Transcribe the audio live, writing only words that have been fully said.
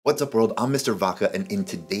What's up world, I'm Mr. Vaca, and in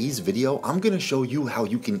today's video, I'm gonna show you how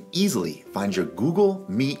you can easily find your Google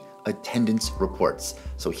Meet attendance reports.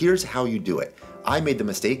 So here's how you do it. I made the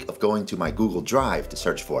mistake of going to my Google Drive to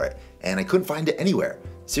search for it, and I couldn't find it anywhere.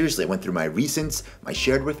 Seriously, I went through my recents, my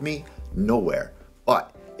shared with me, nowhere.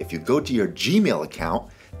 But if you go to your Gmail account,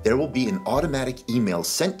 there will be an automatic email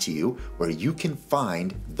sent to you where you can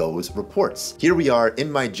find those reports. Here we are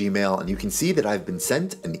in my Gmail, and you can see that I've been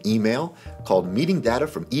sent an email called Meeting Data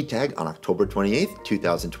from eTag on October 28th,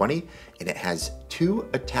 2020, and it has two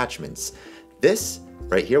attachments. This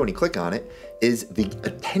right here, when you click on it, is the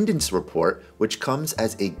attendance report, which comes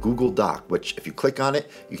as a Google Doc, which if you click on it,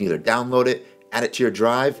 you can either download it, add it to your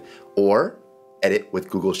drive, or edit with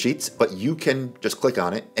Google Sheets, but you can just click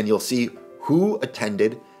on it and you'll see who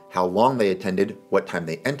attended, how long they attended, what time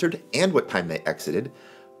they entered, and what time they exited.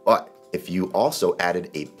 But if you also added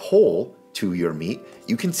a poll to your Meet,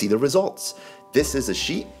 you can see the results. This is a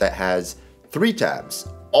sheet that has 3 tabs,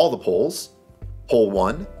 all the polls, poll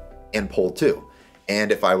 1 and poll 2.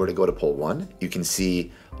 And if I were to go to poll 1, you can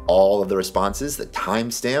see all of the responses, the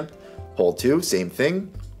timestamp. Poll 2, same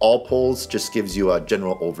thing. All polls just gives you a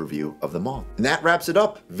general overview of them all. And that wraps it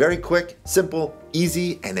up. Very quick, simple,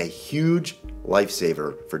 easy, and a huge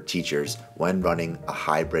lifesaver for teachers when running a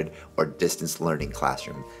hybrid or distance learning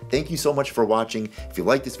classroom. Thank you so much for watching. If you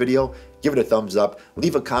like this video, give it a thumbs up,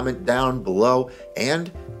 leave a comment down below,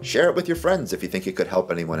 and share it with your friends if you think it could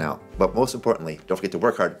help anyone out. But most importantly, don't forget to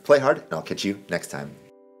work hard, play hard, and I'll catch you next time.